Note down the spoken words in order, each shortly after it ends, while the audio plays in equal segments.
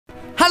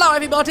Hello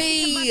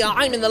everybody,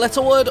 I'm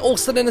InTheLittleWood,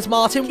 also known as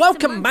Martin.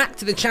 Welcome back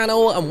to the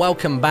channel and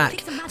welcome back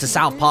to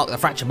South Park The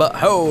Fractured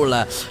Butthole.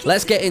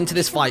 Let's get into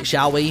this fight,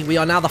 shall we? We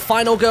are now the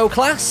final girl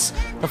class.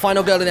 The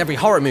final girl in every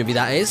horror movie,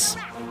 that is.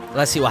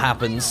 Let's see what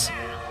happens.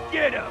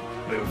 Get up,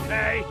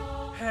 buffet.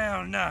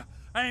 Hell no,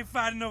 I ain't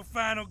fighting no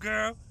final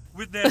girl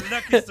with that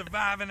lucky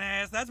surviving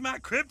ass. That's my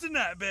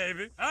kryptonite,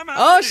 baby. I'm out.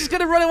 Oh, she's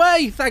gonna run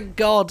away, thank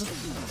God.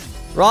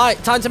 Right,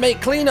 time to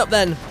make cleanup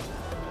then.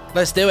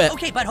 Let's do it.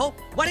 Okay, butthole,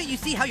 why don't you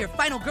see how your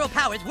final girl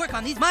powers work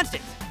on these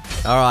monsters?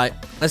 Alright,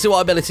 let's see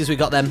what abilities we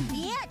got then.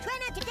 Yeah, try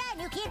not to die,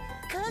 new kid.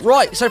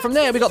 Right, so from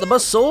there we got the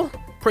buzzsaw.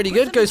 Pretty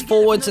good, goes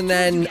forwards and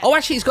then... Oh,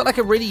 actually, it's got like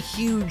a really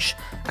huge,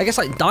 I guess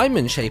like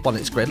diamond shape on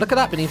its grid. Look at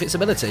that beneath its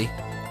ability.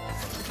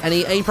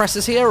 Any A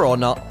presses here or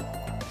not?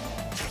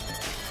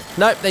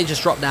 Nope, they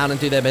just drop down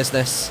and do their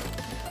business.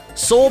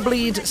 Saw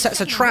Bleed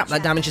sets a trap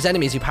that damages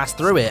enemies who pass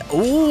through it.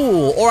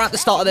 Ooh, or at the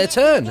start of their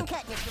turn.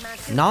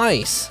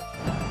 Nice.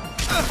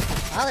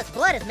 All this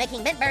blood is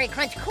making Mintberry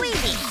Crunch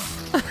queasy.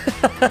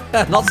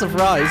 Not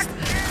surprised.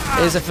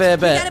 Here's a fair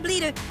bit. Got a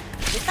bleeder.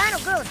 The final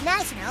girl is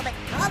nice and all, but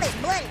all this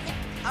blood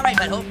is... All right,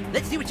 butthole,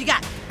 let's see what you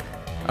got.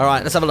 All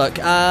right, let's have a look.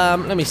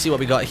 Let me see what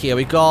we got here.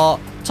 We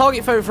got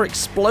target foe for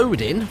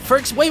exploding. For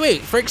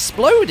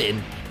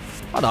exploding?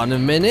 Hold on a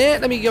minute.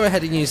 Let me go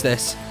ahead and use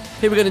this.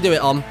 Who are we going to do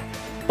it on?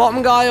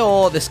 Bottom guy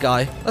or this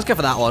guy? Let's go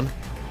for that one.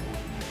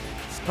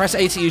 Press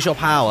A to use your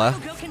power.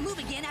 Girl can move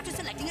again after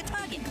selecting a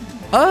target.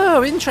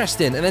 Oh,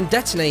 interesting. And then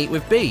detonate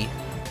with B.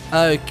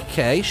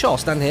 Okay, sure.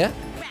 Stand here.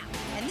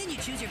 And then you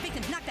choose your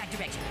victim's knockback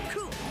direction.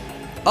 Cool.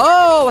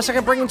 Oh, so I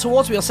can bring them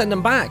towards me or send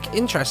them back.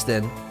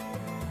 Interesting.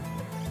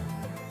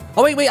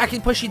 Oh, wait. I can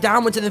push you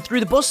downwards and then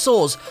through the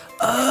buzzsaws.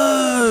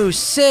 Oh,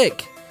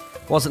 sick.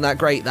 Wasn't that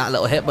great, that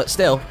little hit, but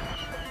still.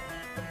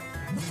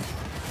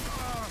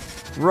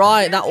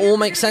 Right, that all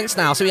makes sense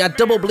now. So we had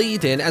double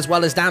bleeding as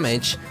well as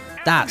damage.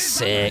 That's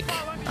sick.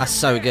 That's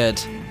so good.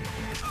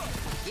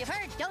 You've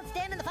heard, don't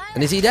stand in the fire.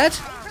 And is he dead?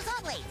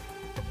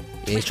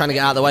 Yeah, Yeah, he's trying to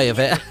get out of the way of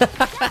it.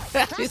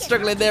 He's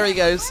struggling. There he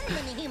goes.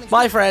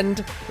 My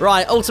friend.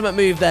 Right, ultimate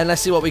move then.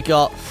 Let's see what we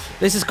got.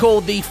 This is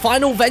called the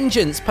Final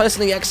Vengeance.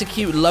 Personally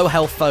execute low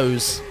health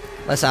foes.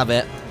 Let's have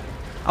it.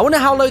 I wonder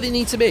how low they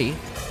need to be.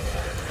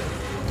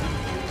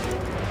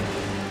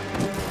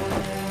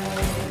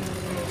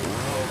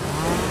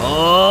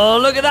 Oh,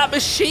 look at that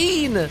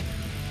machine.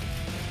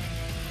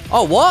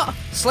 Oh, what?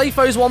 Slay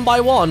foes one by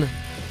one.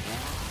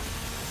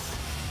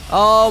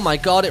 Oh my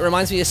God, it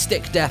reminds me of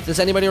Stick Death. Does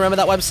anybody remember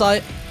that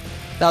website?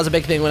 That was a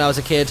big thing when I was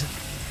a kid.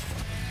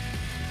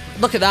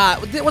 Look at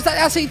that. Was that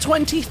actually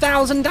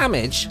 20,000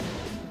 damage?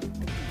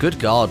 Good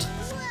God.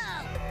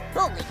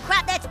 Whoa. Holy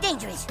crap, that's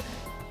dangerous.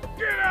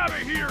 Get out of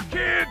here,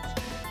 kids.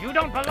 You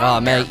don't belong Oh,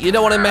 mate, here. you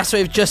don't want to mess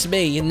with just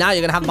me. And now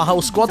you're going to have my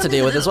whole squad to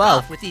deal with as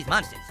well. With these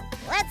monsters.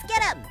 Let's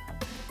get him.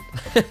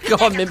 Go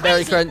on,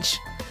 Mintberry Crunch.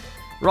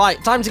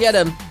 Right, time to get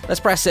him. Let's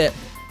press it.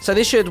 So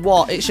this should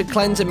what? It should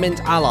cleanse and mint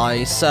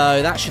allies.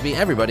 So that should be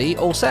everybody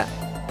all set.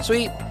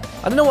 Sweet.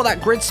 I don't know what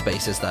that grid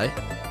space is though.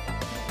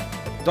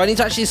 Do I need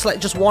to actually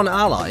select just one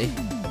ally?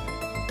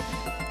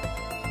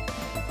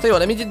 Tell you what,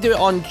 let me do it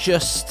on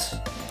just...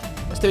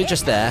 Let's do it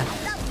just there.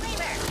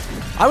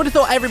 I would have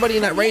thought everybody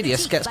in that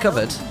radius gets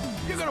covered.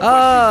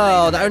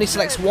 Oh, that only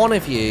selects one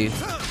of you.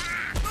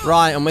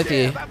 Right, I'm with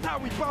you. That's how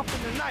we bumping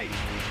tonight.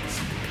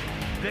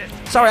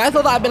 Sorry, I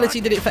thought that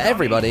ability did it for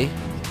everybody.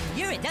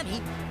 You're a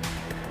dummy.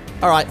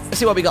 Alright, let's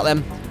see what we got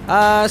then.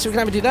 So we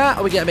can either do that,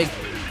 or we get a big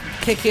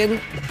kick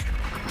in.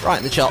 Right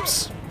in the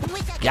chops.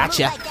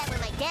 Gotcha.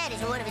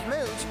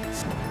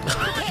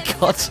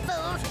 God.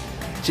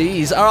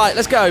 Jeez. Alright,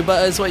 let's go.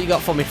 Butters, what you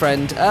got for me,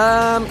 friend?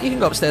 You can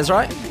go upstairs,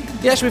 right?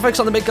 Yeah, should we focus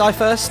on the big guy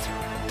first?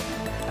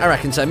 I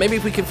reckon so. Maybe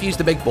if we confuse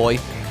the big boy.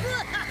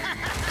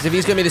 Because if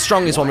he's going to be the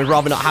strongest one, we'd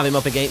rather not have him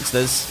up against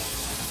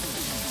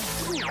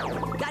us.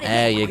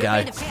 There you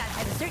go.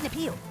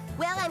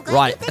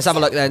 Right, let's have a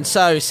look then.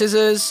 So,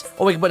 scissors,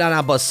 or we can put down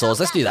our buzzsaws.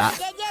 Let's do that.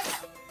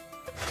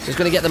 So he's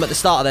going to get them at the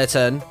start of their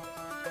turn.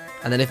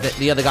 And then if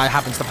the other guy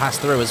happens to pass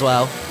through as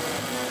well.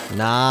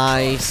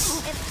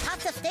 Nice.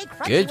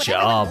 Good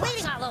job.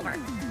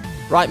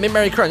 Right,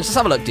 Mintberry Crunch. Let's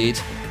have a look, dude.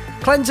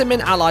 Cleanse and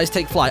mint allies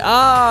take flight.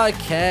 Ah,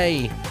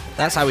 okay.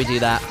 That's how we do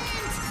that.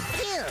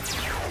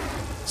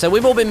 So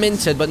we've all been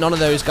minted, but none of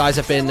those guys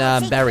have been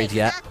buried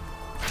yet.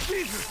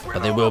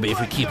 But they will be if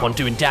we keep on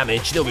doing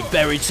damage. They'll be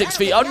buried 6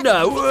 feet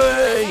under.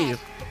 Way!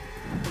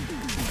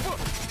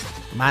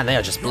 Man, they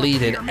are just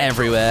bleeding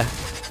everywhere.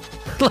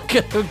 Look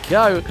at him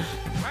go.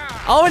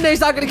 Oh, and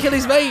he's not going to kill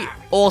his mate.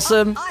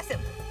 Awesome.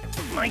 Awesome.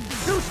 My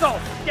two-soul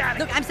static.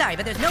 Look, I'm sorry,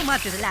 but there's no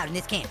monsters allowed in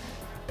this camp.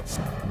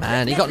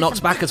 Man, he got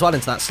knocked back as well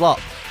into that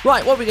slot.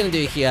 Right, what are we going to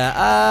do here?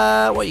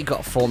 What you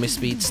got for me,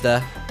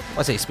 Speedster?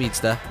 I say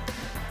Speedster.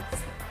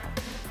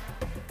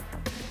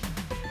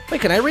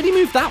 Wait, can I really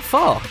move that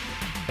far?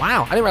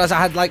 Wow, I didn't realize I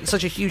had like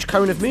such a huge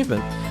cone of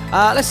movement.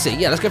 Let's see.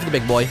 Yeah, let's go for the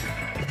big boy.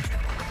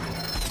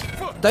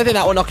 Don't think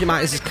that will knock him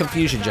out as his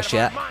confusion just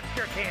yet.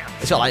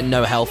 It's got like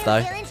no health though.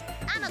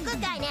 I'm a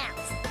good guy now.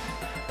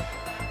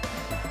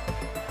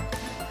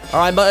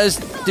 Alright, Butters.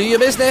 Do your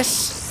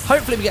business.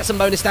 Hopefully we get some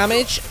bonus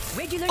damage.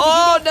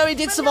 Oh, no, he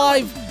did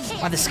survive.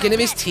 By the skin of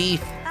his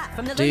teeth.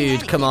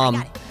 Dude, come on.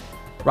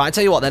 Right, I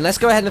tell you what then. Let's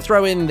go ahead and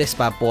throw in this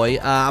bad boy.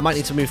 I might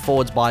need to move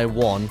forwards by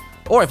 1.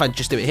 Or if I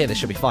just do it here, this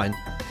should be fine.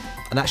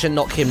 And that should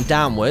knock him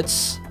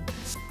downwards.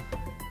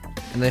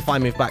 And then if I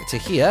move back to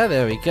here,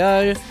 there we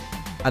go.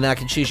 And then I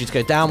can choose you to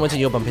go downwards and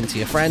you'll bump into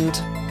your friend.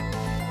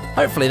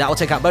 Hopefully that will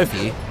take out both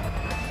of you.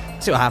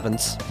 See what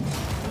happens.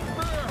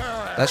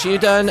 That's you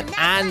done.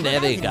 And there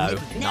they go.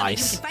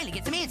 Nice.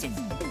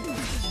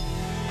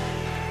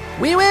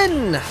 We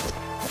win!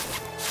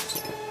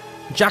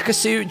 Jack a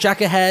suit,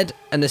 Jack a head,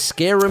 and a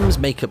Scarum's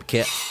makeup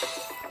kit.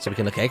 So we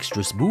can look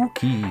extra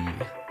spooky.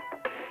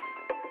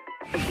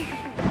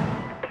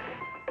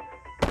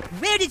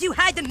 Where did you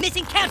hide the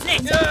missing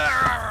counselors?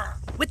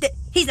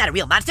 He's not a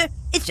real monster.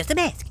 It's just a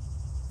mask.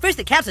 First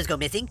the counselors go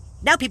missing.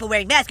 Now people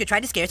wearing masks are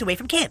trying to scare us away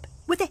from camp.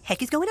 What the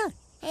heck is going on?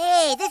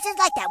 Hey, this is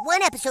like that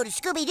one episode of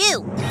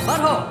Scooby-Doo.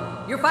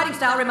 Butthole, your fighting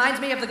style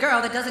reminds me of the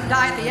girl that doesn't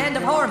die at the end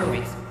of horror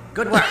movies.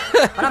 Good work.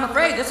 But I'm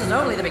afraid this is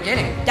only the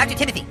beginning. Dr.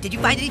 Timothy, did you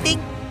find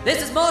anything?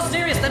 This is more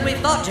serious than we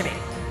thought, Jimmy.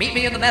 Meet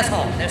me in the mess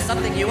hall. There's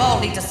something you all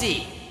need to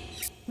see.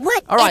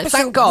 What All right, episode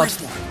thank God. was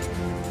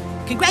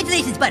that?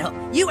 Congratulations,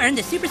 Butthole. You earned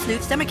the Super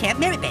Sleuth Summer Camp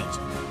Merit Badge.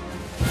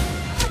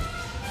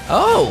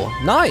 Oh,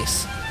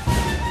 nice.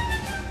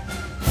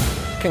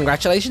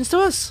 Congratulations to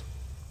us.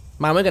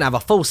 Man, we're going to have a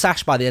full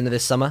sash by the end of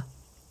this summer.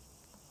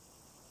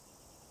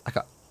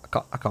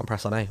 I can't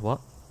press on A.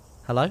 What?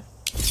 Hello?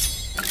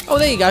 Oh,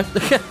 there you go.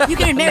 You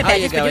can earn merit Now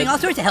badges you're for doing going. all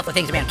sorts of helpful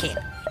things around camp.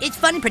 It's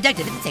fun and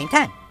productive at the same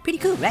time. Pretty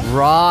cool, right?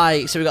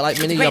 Right, so we got like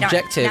mini Great art.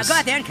 objectives. Now go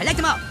out there and collect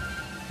them all.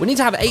 We need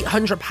to have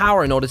 800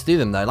 power in order to do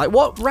them, though. Like,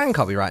 what rank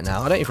are we right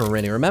now? I don't even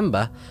really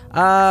remember.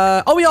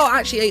 Oh, we are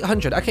actually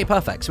 800. Okay,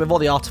 perfect. So with all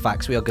the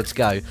artifacts, we are good to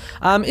go.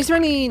 Is there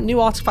any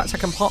new artifacts I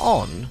can put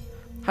on?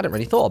 Hadn't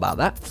really thought about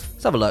that.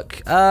 Let's have a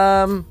look.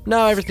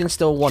 No, everything's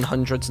still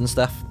 100s and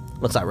stuff.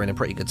 Looks like we're in a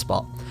pretty good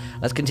spot.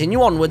 Let's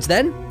continue onwards,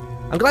 then.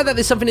 I'm glad that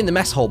there's something in the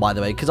mess hall, by the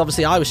way, because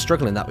obviously I was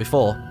struggling that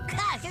before.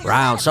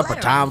 Round supper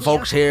time,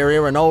 folks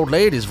hear an old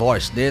lady's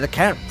voice near the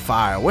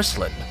campfire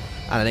whistling.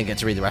 And I didn't get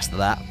to read the rest of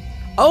that.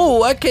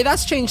 Oh, okay,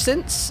 that's changed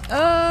since.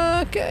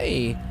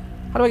 Okay.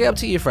 How do I get up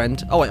to you,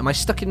 friend? Oh, wait, am I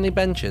stuck in the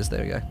benches?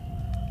 There we go.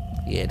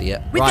 You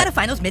idiot. We've Right, got to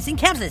find those missing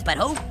counselors,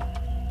 Butthole.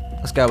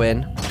 let's go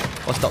in.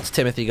 What's Dr.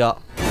 Timothy got?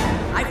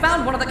 I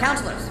found one of the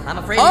counselors. I'm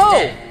afraid Oh!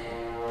 he's dead.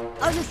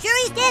 Are you sure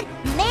he's dead?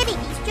 Maybe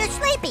he's just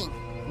sleeping.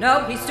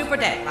 No, he's super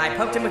dead. I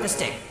poked him with a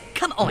stick.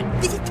 Come on,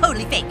 this is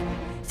totally fake.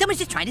 Someone's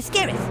just trying to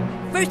scare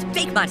us. First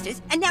fake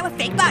monsters, and now a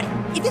fake body.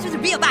 If this was a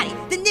real body,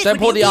 then this Don't would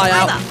pull be the a eye real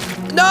out.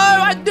 eyeball. No,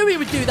 I knew he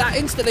would do that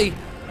instantly.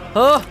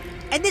 Huh?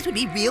 And this would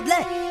be real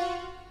blood.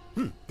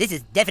 This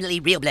is definitely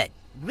real blood.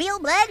 Real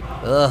blood?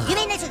 Ugh. You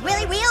mean this is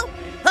really real?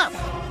 Huh.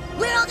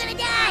 We're all gonna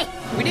die.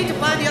 We need to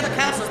find the other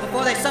counselors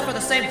before they suffer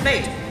the same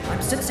fate.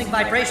 I'm sensing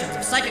vibrations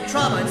of psychic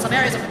trauma in some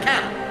areas of the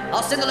camp.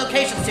 I'll send the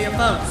locations to your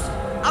phones.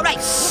 All right,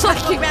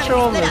 Psychic we'll go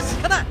around and traumas.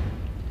 split up. Come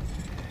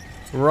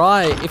on.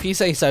 Right, if you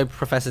say so,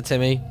 Professor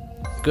Timmy.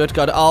 Good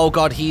God. Oh,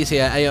 God, he's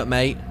here. Hey up,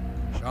 mate.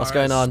 What's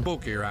going on?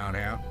 Spooky around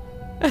here.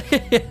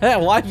 Yeah,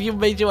 why have you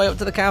made your way up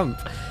to the camp?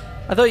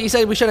 I thought you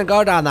said we shouldn't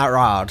go down that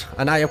road,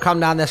 and now you've come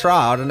down this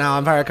road, and now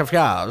I'm very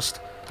confused.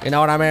 You know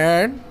what I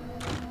mean?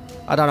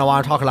 I don't know why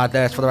I'm talking like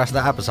this for the rest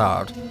of the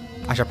episode.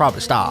 I should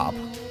probably stop.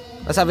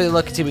 Let's have a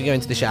look until we go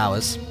into the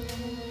showers.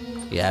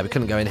 Yeah, we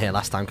couldn't go in here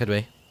last time, could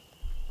we?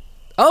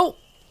 Oh,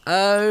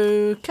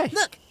 okay.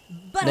 Look,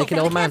 Butthole Naked found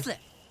old the man. counselor.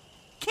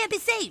 Camp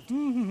is saved.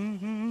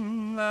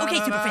 Okay,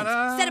 super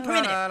friends, set a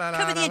perimeter.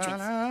 Cover the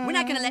entrance. We're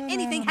not gonna let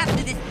anything happen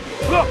to this.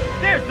 Look,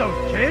 there's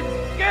those kids.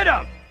 Get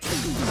up.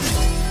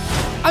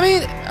 I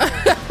mean,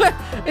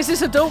 is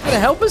this adult going to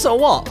help us or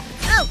what?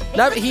 Oh,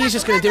 No, he's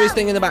just going to do his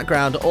thing in the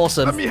background.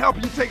 Awesome. Let me help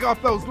you take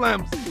off those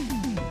limbs.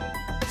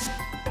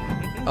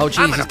 Oh,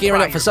 jeez, he's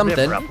gearing up for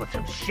something.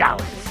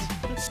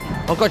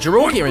 Oh, God, you're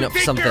all gearing up for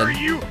something. That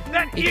you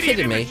idiot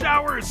kidding in me? the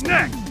shower is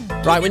next.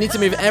 Right, we need to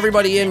move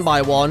everybody in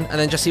by one and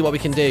then just see what we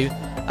can do.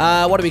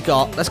 What do we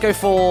got? Let's go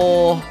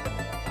for...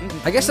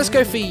 I guess let's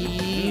go for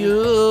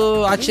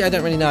you. Actually, I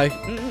don't really know.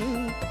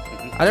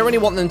 I don't really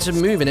want them to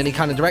move in any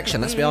kind of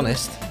direction, let's be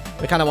honest.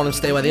 We kind of want them to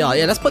stay where they are.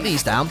 Yeah, let's put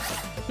these down.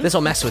 This will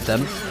mess with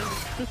them.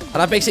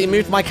 And I've basically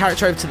moved my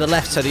character over to the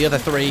left, so the other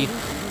three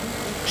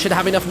should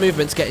have enough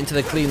movement to get into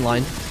the clean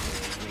line.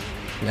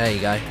 There you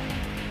go.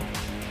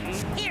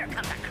 here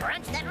comes a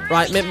crunch that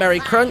Right, Mint Berry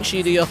Crunch,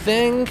 you do your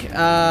thing.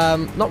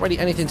 Not really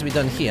anything to be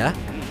done here.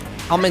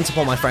 I'll mint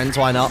upon my friends,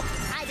 why not?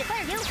 I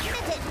defer you.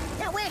 Mint it.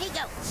 Now where'd he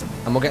go?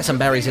 And we'll get some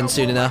berries in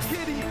soon enough.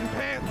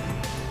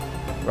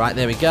 Right,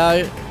 there we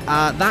go.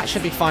 That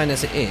should be fine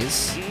as it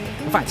is.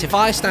 In fact, if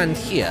I stand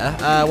here,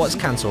 what's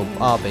cancelled?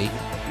 RB.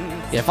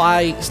 Yeah, if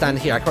I stand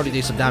here, I can probably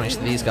do some damage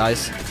to these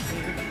guys.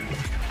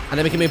 And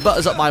then we can move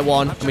Butters up by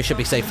one, and we should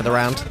be safe for the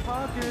round.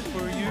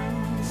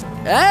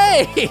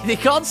 Hey! They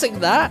can't sing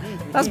that!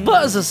 That's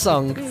Butters'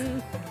 song!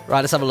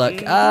 Right, let's have a look.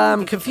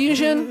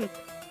 Confusion?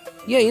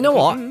 Yeah, you know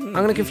what? I'm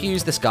going to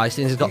confuse this guy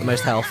since he's got the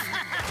most health.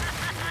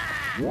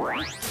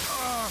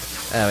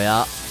 There we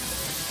are.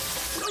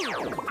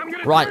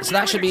 Right, so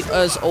that should be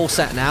us all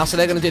set now. So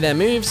they're going to do their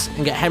moves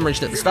and get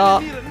hemorrhaged at the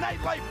start.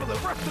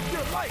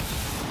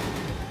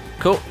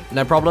 Cool,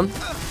 no problem.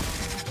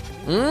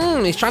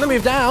 He's trying to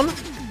move down.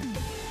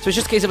 So it's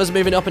just a case of us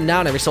moving up and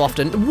down every so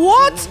often.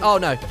 What? Oh,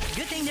 no. I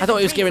thought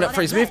he was gearing up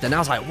for his move then. I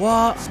was like,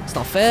 what? It's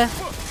not fair.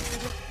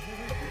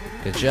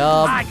 Good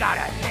job. I got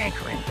a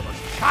hankering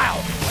for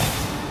child.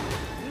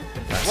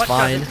 That's What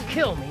fine. doesn't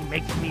kill me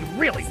makes me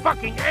really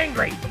fucking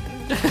angry.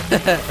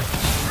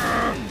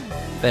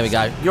 There we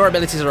go. Your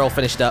abilities are all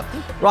finished up.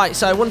 Right,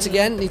 so once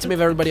again, need to move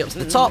everybody up to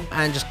the top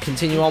and just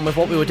continue on with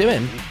what we were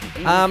doing.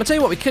 I'll tell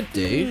you what we could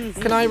do.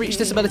 Can I reach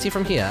this ability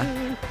from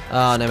here?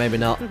 Oh, no, maybe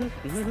not.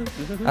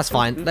 That's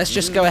fine. Let's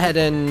just go ahead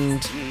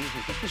and...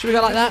 Should we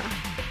go like that?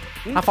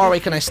 How far away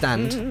can I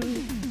stand?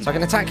 So I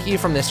can attack you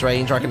from this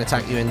range, or I can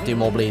attack you and do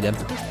more bleeding.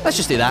 Let's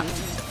just do that.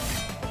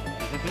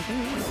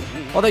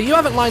 Although you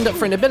haven't lined up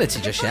for an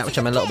ability just yet, which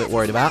I'm a little bit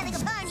worried about.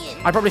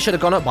 I probably should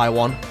have gone up by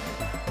one.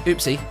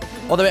 Oopsie.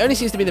 Although it only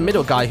seems to be the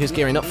middle guy who's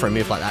gearing up for a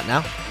move like that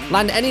now.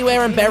 Land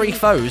anywhere and bury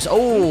foes.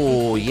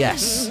 Oh,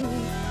 yes.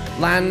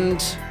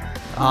 Land...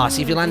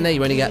 see if you land there,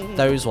 you only get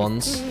those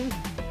ones.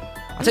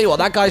 I'll tell you what,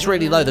 that guy's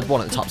really low, the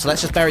one at the top, so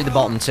let's just bury the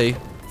bottom two.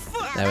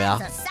 There we are.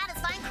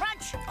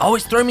 Oh,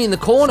 it's thrown me in the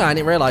corner, I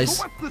didn't realise.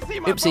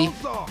 Oopsie.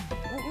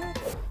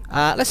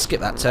 Let's skip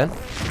that turn.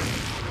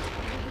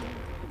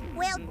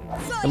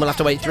 And we'll have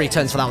to wait 3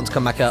 turns for that one to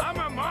come back up.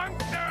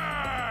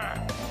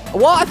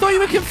 What? I thought you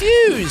were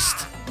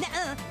confused!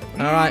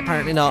 Alright,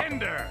 apparently not.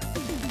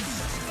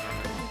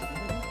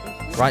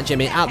 Right,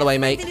 Jimmy, out the way,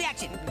 mate.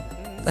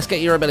 Let's get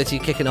your ability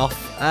kicking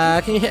off.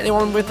 Can you hit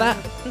anyone with that?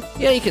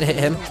 Yeah, you can hit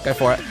him. Go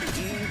for it.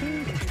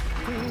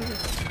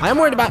 I am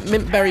worried about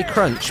Mintberry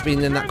Crunch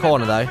being in that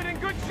corner, though.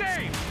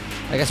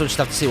 I guess we'll just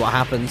have to see what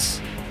happens.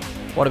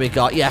 What do we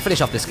got? Yeah,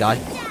 finish off this guy.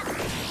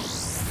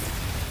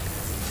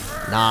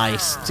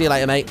 Nice. See you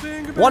later, mate.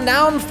 1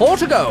 down, 4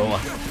 to go.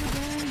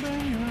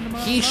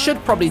 He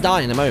should probably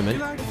die in a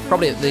moment.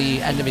 Probably at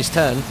the end of his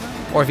turn.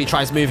 Or if he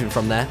tries moving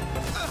from there.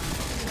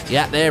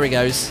 Yeah, there he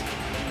goes.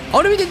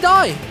 Oh, no, he didn't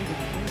die.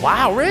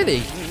 Wow,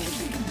 really?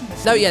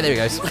 No, yeah, there he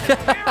goes.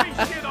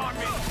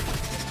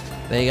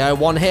 There you go,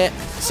 1 hit.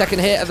 2nd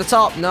hit at the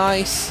top,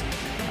 nice.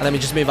 And then we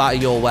just move out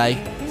of your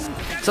way.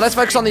 So let's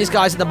focus on these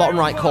guys in the bottom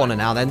right corner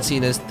now then,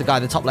 seeing as the guy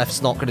in the top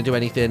left's not going to do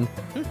anything,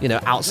 you know,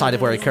 outside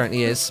of where he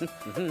currently is.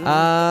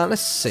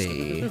 Let's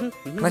see.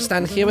 Can I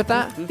stand here with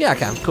that? Yeah, I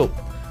can. Cool.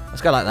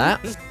 Let's go like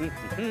that.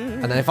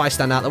 And then if I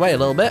stand out the way a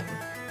little bit,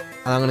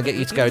 and I'm going to get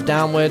you to go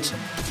downward,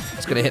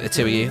 it's going to hit the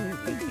 2 of you.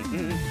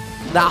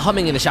 That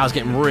humming in the shower is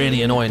getting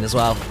really annoying as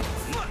well.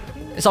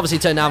 It's obviously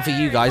turned down for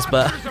you guys,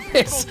 but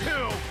it's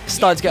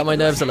starting to get on my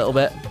nerves a little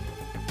bit.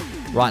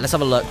 Right, let's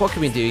have a look. What can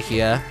we do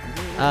here?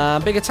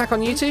 Big attack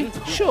on you two?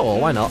 Sure,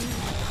 why not?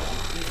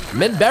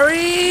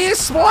 Mintberry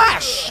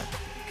Splash!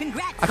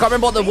 I can't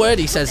remember what the word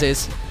he says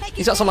is.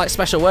 He's got some like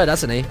special word,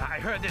 hasn't he?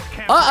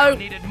 Uh-oh!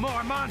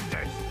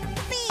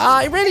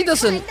 It really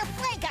doesn't.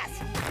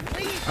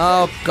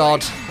 Oh,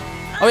 God.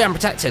 Oh, yeah, I'm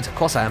protected. Of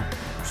course I am.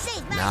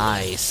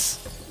 Nice.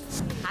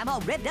 I'm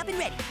all revved up and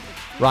ready.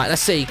 Right,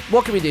 let's see.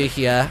 What can we do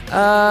here?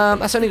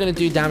 That's only going to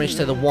do damage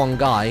to the one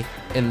guy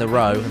in the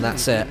row, and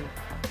that's it.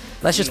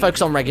 Let's just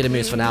focus on regular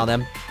moves for now,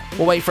 then.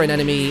 We'll wait for an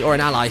enemy, or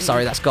an ally,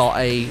 sorry, that's got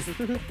a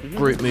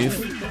group move.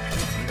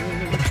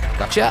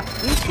 Gotcha.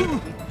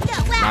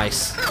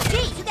 Nice.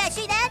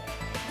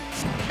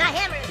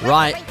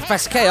 Right,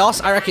 Professor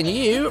Chaos, I reckon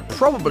you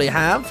probably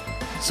have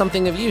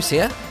something of use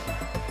here.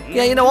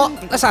 Yeah, you know what?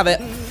 Let's have it.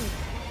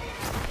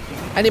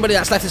 Anybody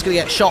that's left is going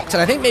to get shocked,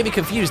 and I think maybe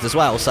confused as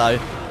well, so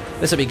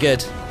this will be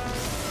good.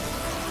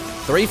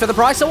 3 for the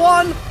price of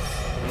 1!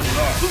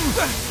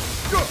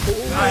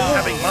 I'm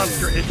having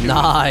monster issues.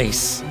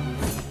 Nice.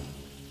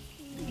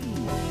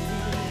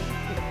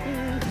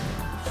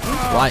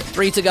 Right,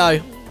 3 to go.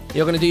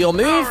 You're going to do your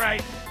move. All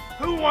right,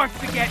 who wants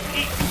to get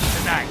eaten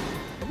tonight?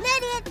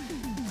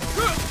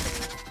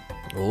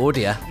 Oh,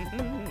 dear.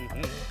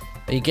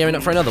 Are you gearing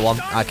up for another one?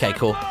 Okay,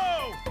 cool.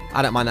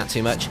 I don't mind that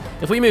too much.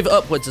 If we move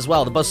upwards as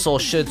well, the buzzsaw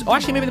should... Oh,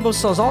 actually, maybe the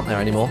buzzsaws aren't there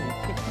anymore.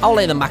 I'll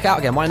lay them back out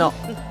again. Why not?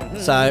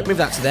 So, move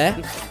that to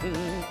there.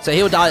 So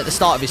he'll die at the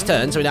start of his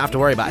turn, so we don't have to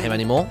worry about him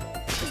anymore.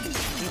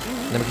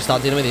 And then we can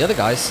start dealing with the other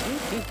guys.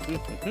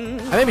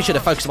 I maybe should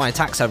have focused my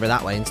attacks over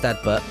that way instead,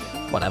 but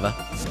whatever.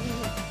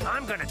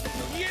 I'm gonna...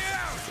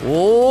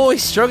 Oh,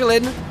 he's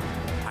struggling.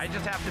 I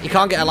just have to You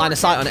can't get a line of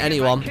sight on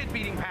anyone.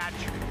 kid-beating patch.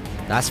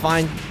 That's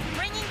fine.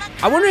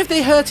 I wonder if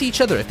they hurt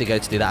each other if they go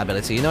to do that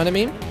ability, you know what I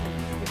mean?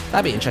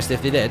 That'd be interesting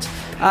if they did.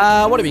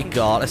 What do we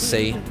got? Let's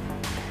see.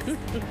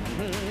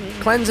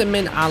 Cleanse and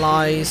mint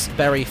allies,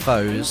 bury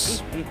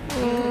foes.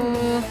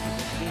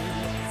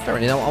 Don't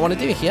really know what I want to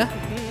do here.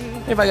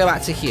 If I go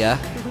back to here,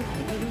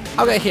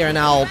 I'll go here and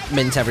I'll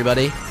mint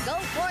everybody.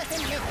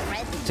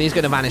 So he's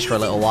going to vanish for a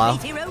little while.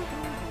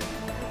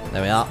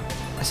 There we are.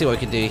 Let's see what we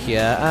can do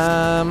here.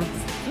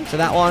 So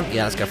that one,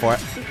 yeah, let's go for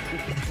it.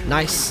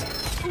 Nice.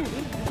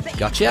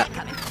 Gotcha.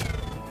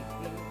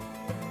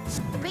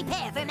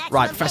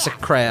 Right, Professor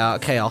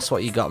Chaos,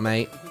 what you got,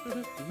 mate?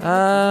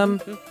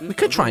 We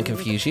could try and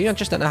confuse you. I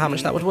just don't know how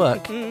much that would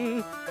work.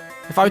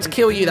 If I were to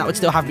kill you, that would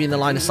still have me in the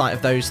line of sight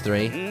of those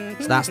three.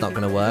 So that's not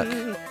going to work.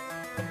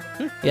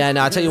 Yeah,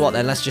 no, I'll tell you what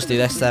then. Let's just do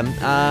this then.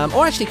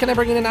 Or actually, can I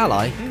bring in an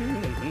ally?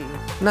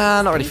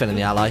 Nah, not really feeling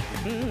the ally.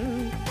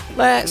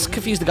 Let's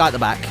confuse the guy at the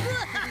back.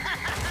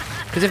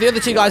 Because if the other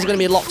two guys are going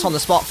to be locked on the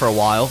spot for a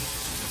while,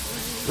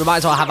 we might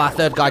as well have our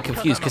third guy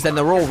confused, because then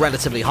they're all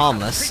relatively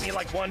harmless. Treat me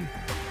like one.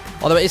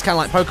 Although it is kind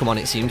of like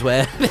Pokemon, it seems,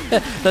 where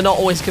they're not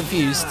always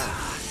confused.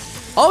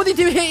 Oh, they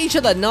do hit each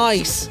other.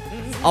 Nice.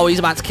 Oh, he's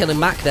about to kill him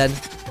back then.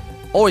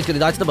 Or he's going to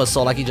die to the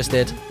buzzsaw like he just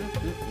did.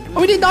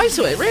 Oh, he didn't die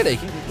to it, really?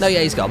 No,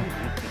 yeah, he's gone.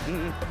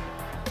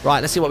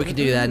 Right, let's see what we can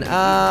do then.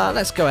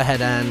 Let's go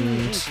ahead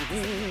and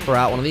throw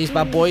out one of these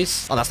bad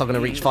boys. Oh, that's not going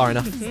to reach far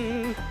enough.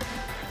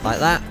 Like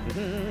that.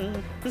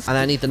 And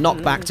I need the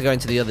knockback to go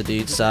into the other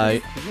dude,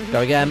 so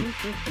go again.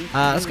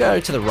 Let's go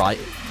to the right.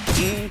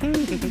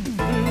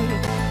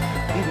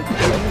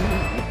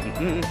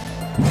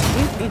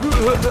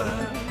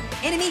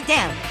 Enemy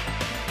down.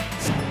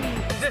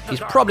 He's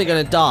probably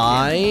going to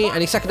die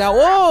any second now.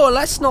 Whoa,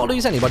 let's not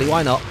lose anybody.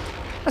 Why not?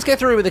 Let's get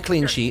through with a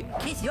clean sheet.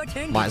 Kiss your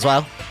turn. Might as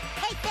well.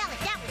 Hey, fellas,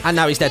 that was And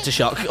now he's dead to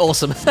shock.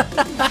 Awesome.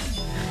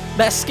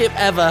 Best skip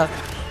ever.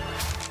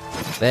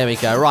 There we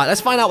go. Right,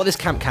 let's find out what this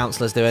camp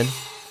counselor's doing.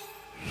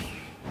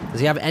 Does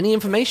he have any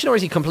information, or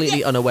is he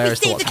completely unaware as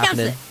to what's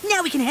happening?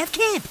 Now we can have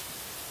camp.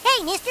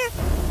 Hey, mister.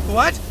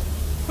 What?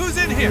 Who's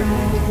in here?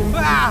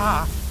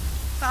 Ah!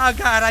 Oh,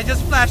 God, I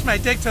just flashed my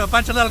dick to a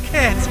bunch of little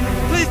kids.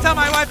 Please tell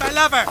my wife I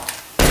love her.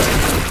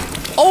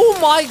 Oh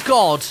my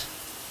god!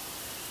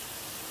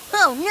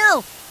 Oh,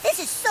 no. This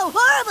is so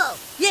horrible.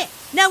 Yeah,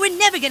 now we're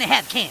never gonna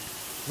have camp.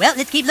 Well,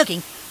 let's keep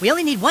looking. We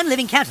only need one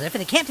living counselor for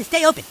the camp to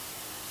stay open.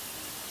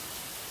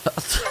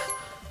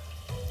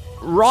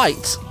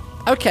 Right.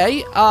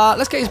 Okay,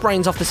 let's get his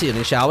brains off the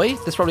ceiling, shall we?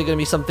 There's probably going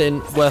to be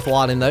something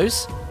worthwhile in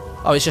those.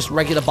 Oh, it's just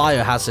regular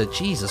biohazard.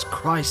 Jesus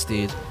Christ,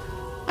 dude.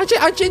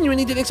 I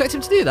genuinely didn't expect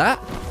him to do that.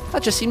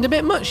 That just seemed a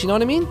bit much, you know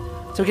what I mean?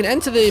 So we can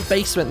enter the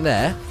basement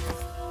there.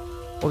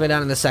 We'll go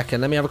down in a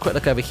second. Let me have a quick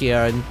look over here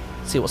and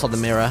see what's on the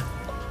mirror.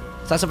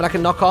 Is that something I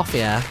can knock off?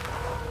 Yeah.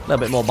 A little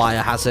bit more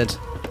biohazard.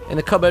 In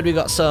the cupboard, we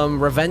got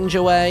some Revenge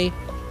Away.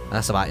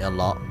 That's about your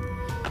lot.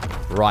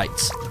 Right.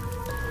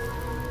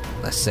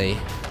 Let's see.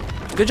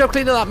 Good job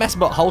cleaning that mess,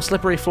 but whole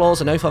slippery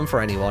floors are no fun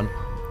for anyone.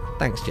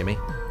 Thanks, Jimmy.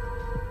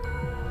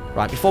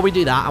 Right, before we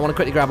do that, I want to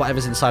quickly grab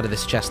whatever's inside of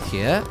this chest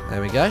here.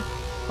 There we go.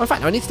 Oh, in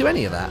fact, do I need to do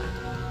any of that?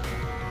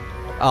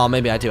 Oh,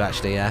 maybe I do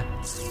actually, yeah.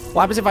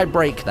 What happens if I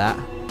break that?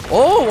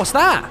 Oh, what's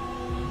that?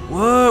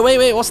 Whoa,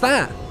 wait, what's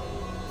that?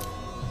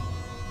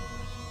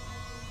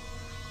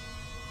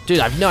 Dude,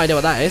 I have no idea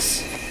what that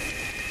is.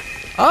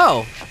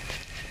 Oh.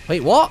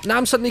 Wait, what? Now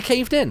I'm suddenly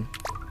caved in.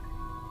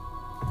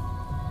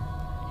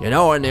 You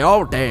know, in the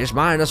old days,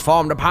 miners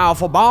formed a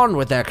powerful bond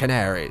with their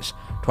canaries.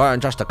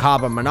 'Tweren't just a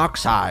carbon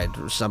monoxide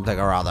or something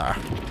or other.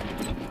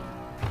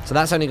 So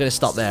that's only going to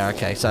stop there.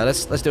 Okay, so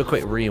let's do a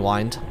quick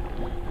rewind.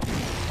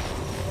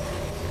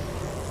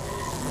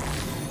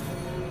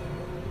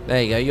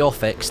 There you go, you're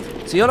fixed.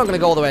 So you're not going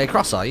to go all the way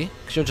across, are you?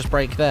 Because you'll just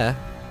break there.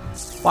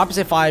 What happens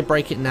if I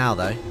break it now,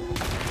 though?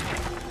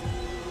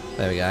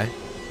 There we go.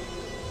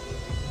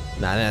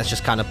 Nah, that's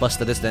just kind of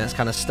busted, isn't it? It's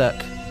kind of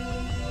stuck.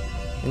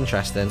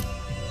 Interesting.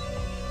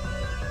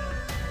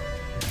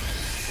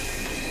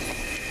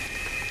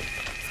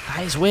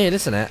 That is weird,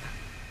 isn't it?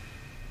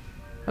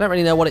 I don't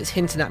really know what it's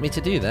hinting at me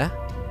to do there,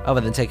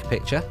 other than take a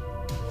picture.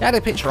 It had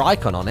a picture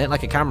icon on it,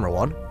 like a camera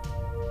one.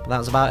 But that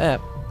was about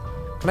it.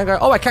 Can I go?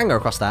 Oh, I can go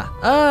across that.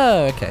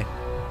 Oh, okay.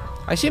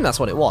 I assume that's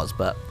what it was,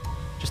 but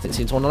just didn't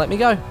seem to want to let me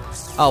go.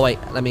 Oh, wait.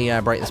 Let me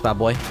break this bad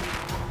boy.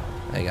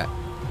 There you go.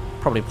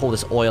 Probably pull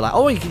this oil out.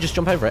 Oh, you can just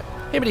jump over it.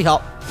 Hibbity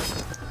hop.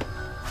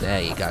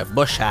 There you go.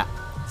 Bush hat.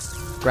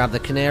 Grab the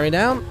canary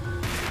down.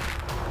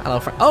 Hello,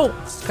 friend. Oh,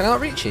 can I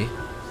not reach you?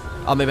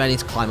 Oh, maybe I need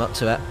to climb up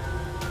to it.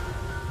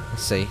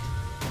 Let's see.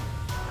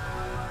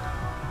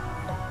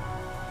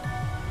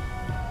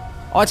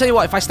 Oh, I tell you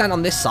what, if I stand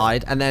on this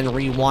side and then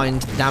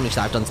rewind the damage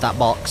that I've done to that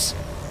box,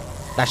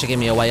 that should give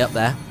me a way up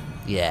there.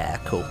 Yeah,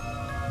 cool.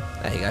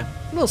 There you go.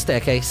 A little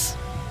staircase.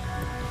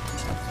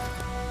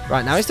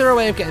 Right, now is there a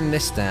way of getting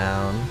this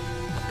down?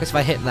 I guess if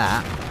I hit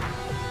that,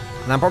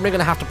 and I'm probably going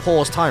to have to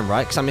pause time,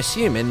 right? Because I'm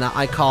assuming that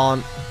I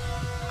can't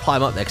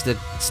climb up there because the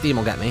steam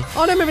will get me.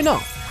 Oh, no, maybe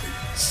not.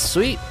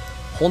 Sweet.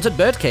 Haunted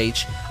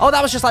birdcage. Oh,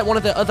 that was just like one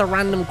of the other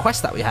random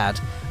quests that we had.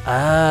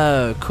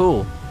 Oh,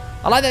 cool.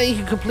 I like that you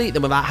can complete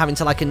them without having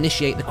to like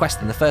initiate the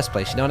quest in the first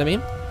place, you know what I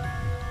mean?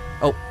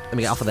 Oh, let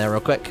me get off of there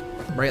real quick.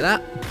 Break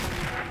that.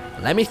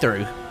 Let me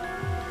through.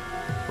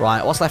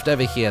 Right, what's left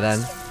over here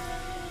then?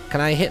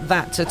 Can I hit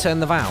that to turn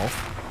the valve?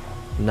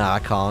 No, I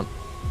can't.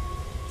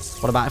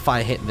 What about if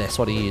I hit this?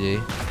 What do you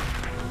do?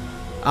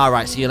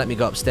 Alright, so you let me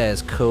go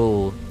upstairs.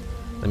 Cool.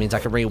 That means I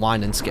can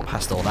rewind and skip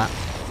past all that.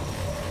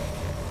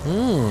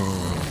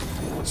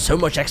 So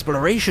much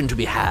exploration to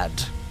be had.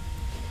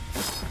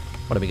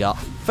 What do we got?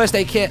 First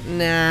aid kit?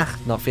 Nah,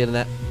 not feeling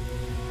it.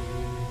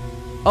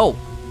 Oh,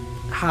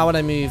 how would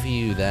I move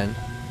you then?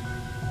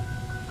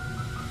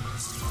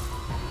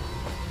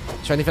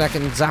 Is there anything I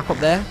can zap up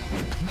there?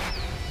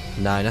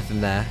 No,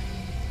 nothing there.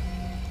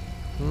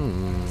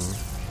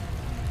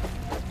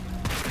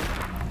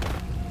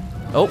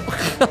 Oh.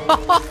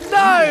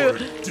 No!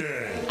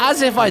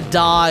 As if I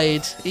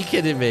died. Are you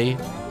kidding me?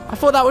 I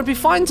thought that would be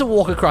fine to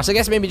walk across. I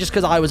guess maybe just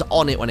because I was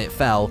on it when it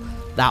fell.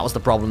 That was the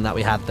problem that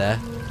we had there.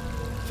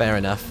 Fair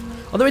enough.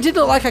 Although it did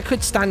look like I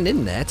could stand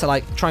in there to,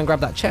 like, try and grab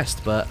that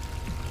chest, but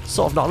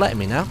sort of not letting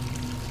me now.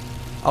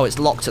 Oh, it's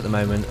locked at the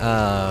moment.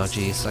 Oh,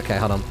 jeez. Okay,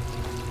 hold on.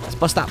 Let's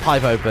bust that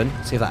pipe open.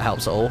 See if that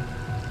helps at all.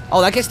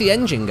 Oh, that gets the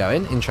engine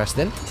going.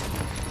 Interesting.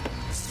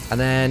 And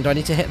then, do I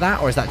need to hit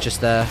that, or is that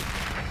just a...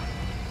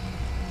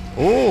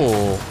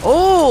 Oh.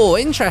 Oh,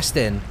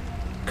 interesting.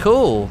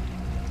 Cool.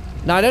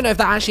 Now, I don't know if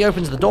that actually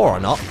opens the door or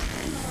not.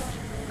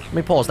 Let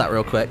me pause that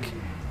real quick.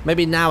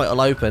 Maybe now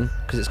it'll open,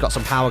 because it's got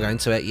some power going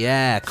to it.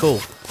 Yeah,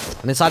 cool.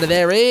 And inside of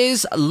there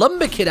is a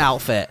Lumber Kid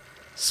outfit.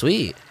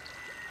 Sweet.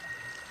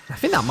 I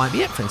think that might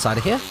be it for inside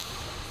of here.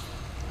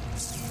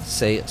 Let's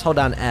see, let's hold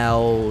down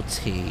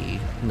LT.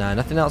 No,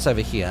 nothing else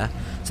over here.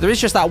 So there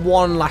is just that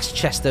one last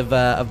chest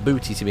of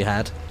booty to be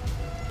had.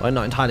 But I'm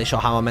not entirely sure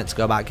how I'm meant to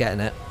go about getting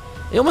it.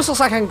 It almost looks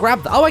like I can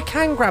grab that. Oh, I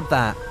can grab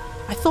that.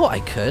 I thought I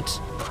could.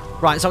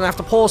 Right, so I'm going to have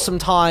to pause some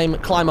time,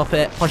 climb up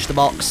it, push the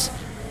box,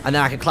 and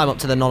then I can climb up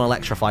to the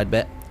non-electrified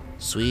bit.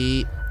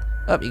 Sweet.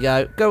 Up you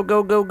go. Go,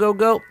 go, go, go,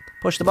 go.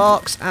 Push the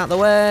box. Out the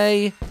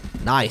way.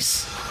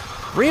 Nice.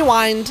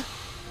 Rewind.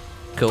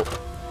 Cool.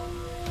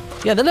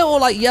 Yeah, the little,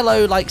 like,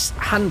 yellow, like,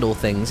 handle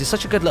things is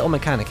such a good little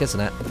mechanic, isn't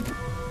it?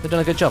 They've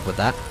done a good job with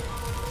that.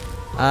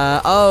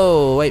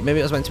 Oh, wait, maybe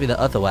it was meant to be the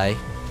other way.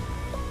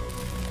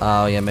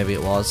 Oh, yeah, maybe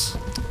it was.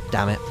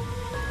 Damn it.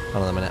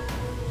 Hold on a minute.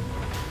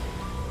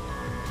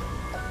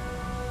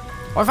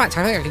 Well, in fact,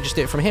 I think I can just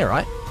do it from here,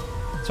 right?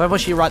 So if I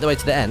push you right the way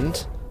to the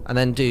end, and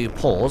then do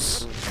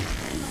pause,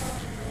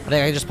 I think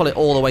I can just pull it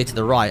all the way to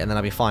the right, and then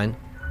I'll be fine.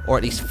 Or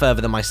at least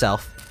further than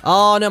myself.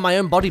 Oh, no, my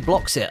own body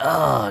blocks it.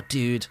 Oh,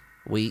 dude.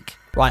 Weak.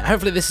 Right,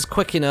 hopefully this is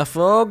quick enough.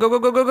 Oh, go, go,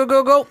 go, go, go,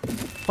 go, go.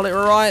 Pull it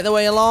right the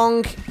way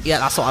along. Yeah,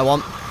 that's what I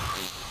want.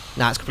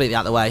 Nah, it's completely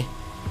out of the way.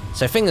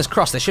 So fingers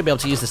crossed, they should be able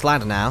to use this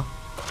ladder now.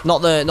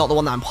 Not the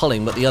one that I'm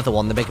pulling, but the other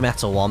one, the big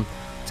metal one,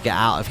 to get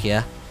out of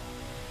here.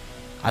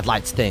 I'd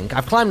like to think.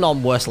 I've climbed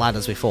on worse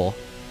ladders before.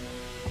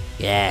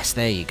 Yes,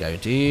 there you go,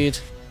 dude.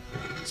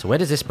 So where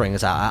does this bring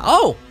us out at?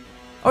 Oh!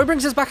 Oh, it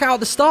brings us back out at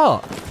the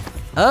start.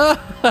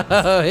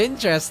 Oh,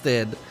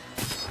 interesting.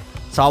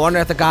 So I wonder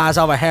if the guys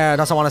over here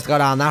doesn't want us to go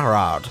down that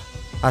road.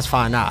 Let's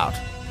find out.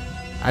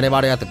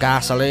 Anybody at the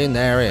gasoline?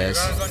 There is.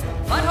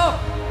 Find hope.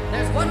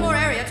 There's one more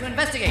area to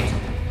investigate.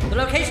 The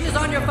location is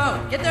on your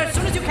phone. Get there as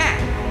soon as you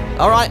can.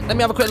 Alright, let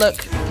me have a quick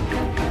look.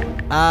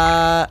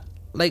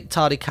 Lake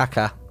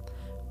Titicaca.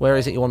 Where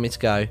is it you want me to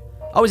go?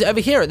 Oh, is it over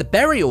here at the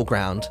burial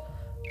ground?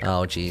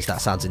 Oh, geez,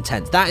 that sounds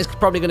intense. That is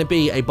probably going to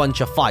be a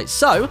bunch of fights.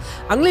 So,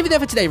 I'm going to leave it there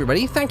for today,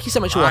 everybody. Thank you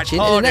so much for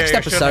watching. In the next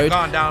episode...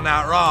 gone down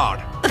that road.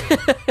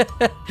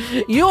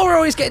 You're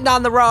always getting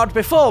down the road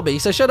before me,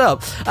 so shut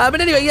up. But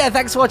anyway, yeah,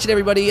 thanks for watching,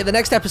 everybody. In the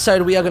next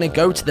episode, we are going to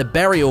go to the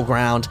burial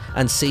ground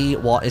and see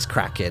what is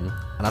cracking.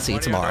 And I'll see you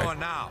tomorrow.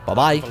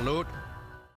 Bye-bye.